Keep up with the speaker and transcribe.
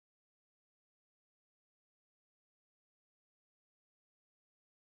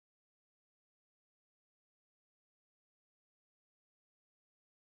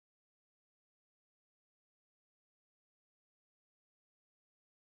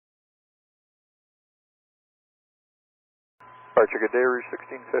Departure, good day, Rouge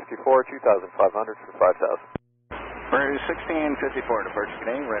 1654, 2,500 for 5,000. Rouge 1654, departure,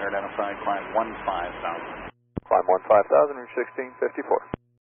 good day, radar identified, climb 15,000. Climb 15,000, Rouge 1654.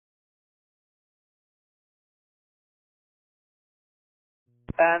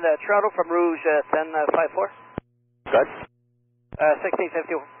 And Toronto from Rouge 1054. Good.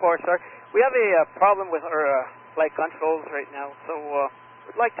 1654, sir. We have a problem with our flight controls right now, so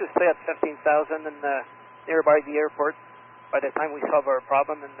we'd like to stay at 15,000 and nearby the airport by the time we solve our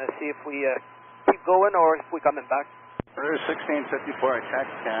problem and see if we keep going or if we're coming back. Rouge 1654, I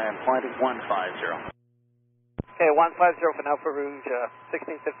checked, flight is 150. Okay, 150 for now for Rouge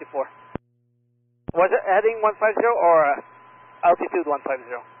 1654. Was it heading 150 or altitude 150?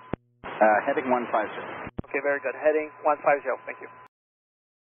 Heading 150. Okay, very good. Heading 150, thank you.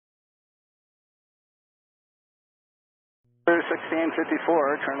 Rouge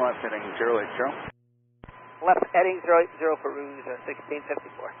 1654, turn left heading 080. Left heading 080 for Rouge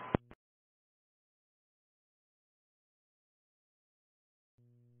 1654.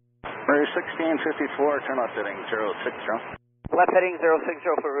 Rouge 1654, turn left heading 060. Left heading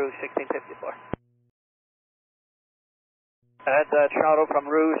 060 for Rouge 1654. At Toronto from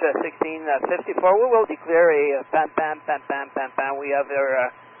Rouge 1654, we will declare a bam. We have our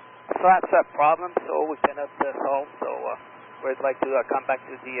flat set problem, so we cannot solve, so we'd like to come back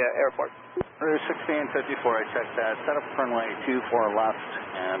to the airport. Rouge 1654, I checked that. Set up runway 24 left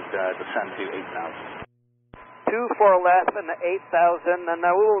and descend to 8,000. 24 left and 8,000, and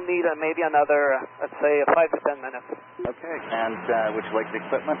we will need maybe another, let's say, 5 to 10 minutes. Okay, and would you like the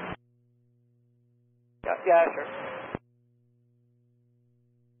equipment? Yeah, sure.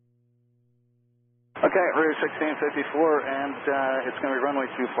 Okay, Rouge 1654, and it's going to be runway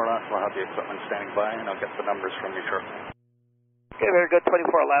 24 left. We'll have the equipment standing by, and I'll get the numbers from you shortly. Okay, very good. 24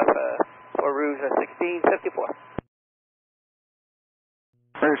 left for Rouge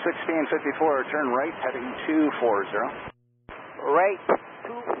 1654. Rouge 1654, turn right, heading 240. Right,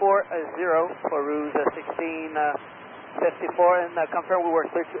 240 for Rouge 1654, and confirm we were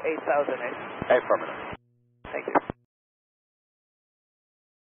clear to 8,000, eh? Affirmative. Thank you.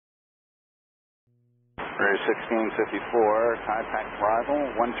 Rouge 1654, contact arrival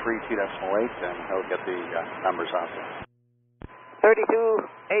 132.8, and he'll get the numbers off you. 32.8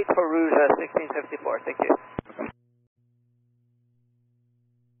 for Rouge 1654, thank you.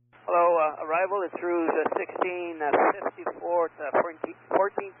 Hello, arrival, it's Rouge 1654,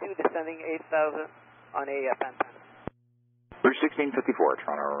 14.2 descending 8,000 on a Pantan. Rouge 1654,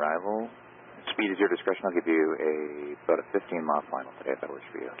 Toronto arrival. Speed is your discretion. I'll give you about a 15-mile final today if that works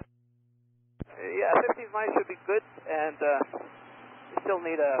for you. Yeah, 15 miles should be good, and we still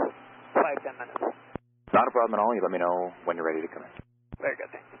need 5-10 minutes. Not a problem at all. You let me know when you're ready to come in. Very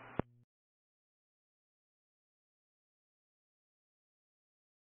good, thanks.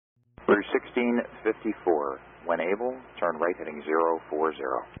 Rouge 1654, when able, turn right heading 040.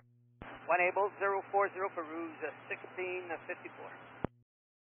 When able, 040 for Rouge 1654.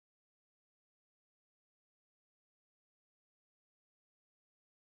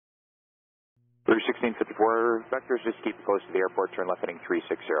 Rouge 1654, vectors, just keep close to the airport, turn left heading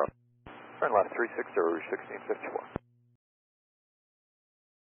 360. Turn left 360, Rouge 1654.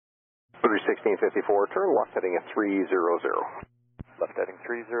 Rouge 1654, turn left heading at 300. Left heading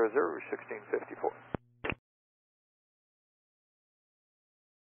 300, Rouge 1654.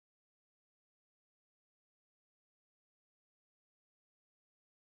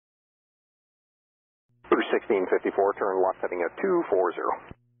 Rouge 1654, turn left heading at 240.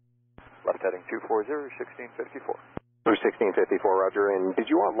 Left heading 240, Rouge 1654. Rouge 1654, roger. And did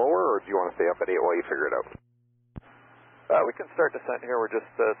you want lower, or do you want to stay up at 8 while you figure it out? We can start descent here. We're just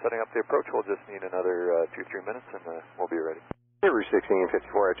setting up the approach. We'll just need another 2-3 minutes, and we'll be ready. Hey, Rouge 1654,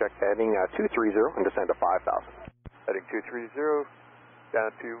 I checked heading 230 and descend to 5,000. Heading 230,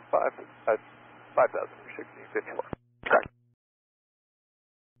 down to 5,000, Rouge 1654. Okay.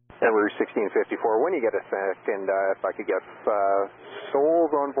 And Rouge 1654, when you get a second, if I could get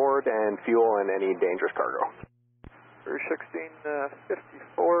souls on board and fuel and any dangerous cargo. Rouge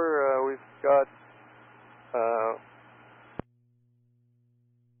 1654, we've got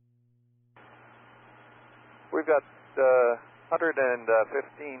 115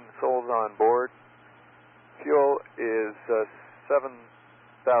 souls on board. Fuel is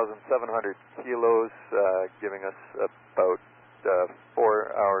 7,700 kilos, giving us about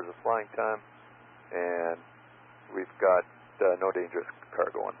 4 hours of flying time, and we've got no dangerous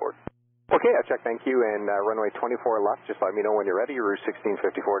cargo on board. Okay, I checked, thank you, and runway 24 left, just let me know when you're ready. Rouge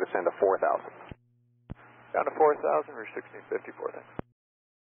 1654, descend to 4,000. Down to 4,000, Rouge 1654, thanks.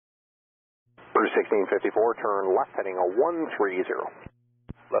 Rouge Rouge 1654, turn left heading a 130.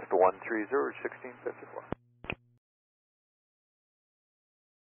 Left to 130, Rouge 1654.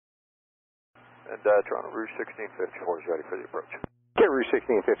 And Toronto, Rouge 1654 is ready for the approach. Okay, Rouge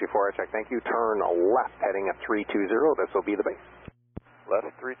 1654, I check, thank you. Turn left heading at 320, this will be the base.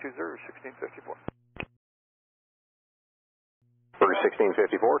 Left 320, Rouge 1654. Rouge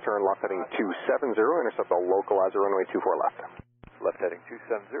 1654, turn left heading 270, intercept the localizer runway 24 left. Left heading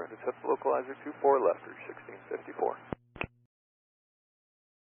 270, intercept the localizer 24 left, Rouge 1654.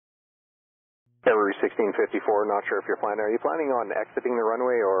 Yeah, Rouge 1654, not sure if you're planning. Are you planning on exiting the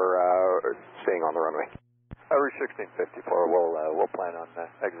runway or staying on the runway? Rouge 1654, we'll plan on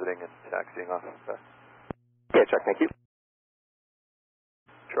exiting and taxiing off. Okay, check, thank you.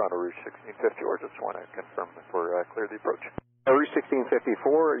 Toronto, Rouge 1654, just want to confirm if we're clear the approach. Rouge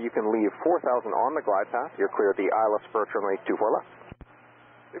 1654, you can leave 4,000 on the glide path. You're clear the ILS approach runway 24 left.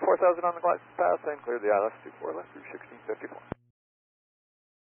 Leave 4,000 on the glide path and clear the ILS 24 left, Rouge 1654.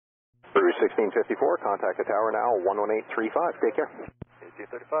 Rouge 1654, contact the tower now, 11835. Take care.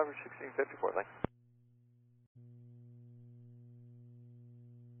 1835, Rouge 1654, thanks.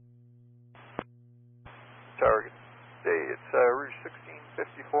 Tower, good day. It's Rouge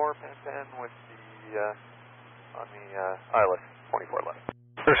 1654, Pan with the, on the ILS 24 left.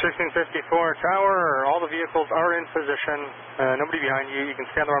 Rouge 1654, tower, all the vehicles are in position, nobody behind you. You can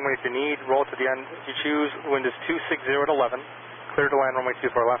stay on the runway if you need, roll to the end if you choose. Wind is 260 at 11, clear to land runway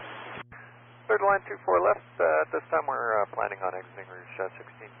 24 left. Clear to land 24 left. At this time we're planning on exiting Rouge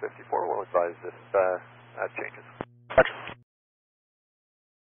 1654. We'll advise if that changes. Gotcha.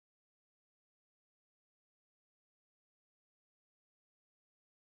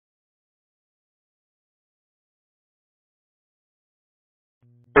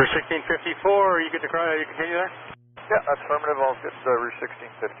 Rouge 1654, you get to you continue there? Yeah, that's affirmative. All good. Rouge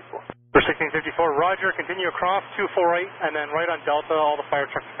 1654. Rouge 1654, roger. Continue across 24 right, and then right on Delta. All the fire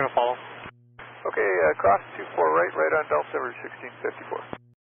trucks are going to follow. Okay, cross 24 right on Delta, Rouge 1654.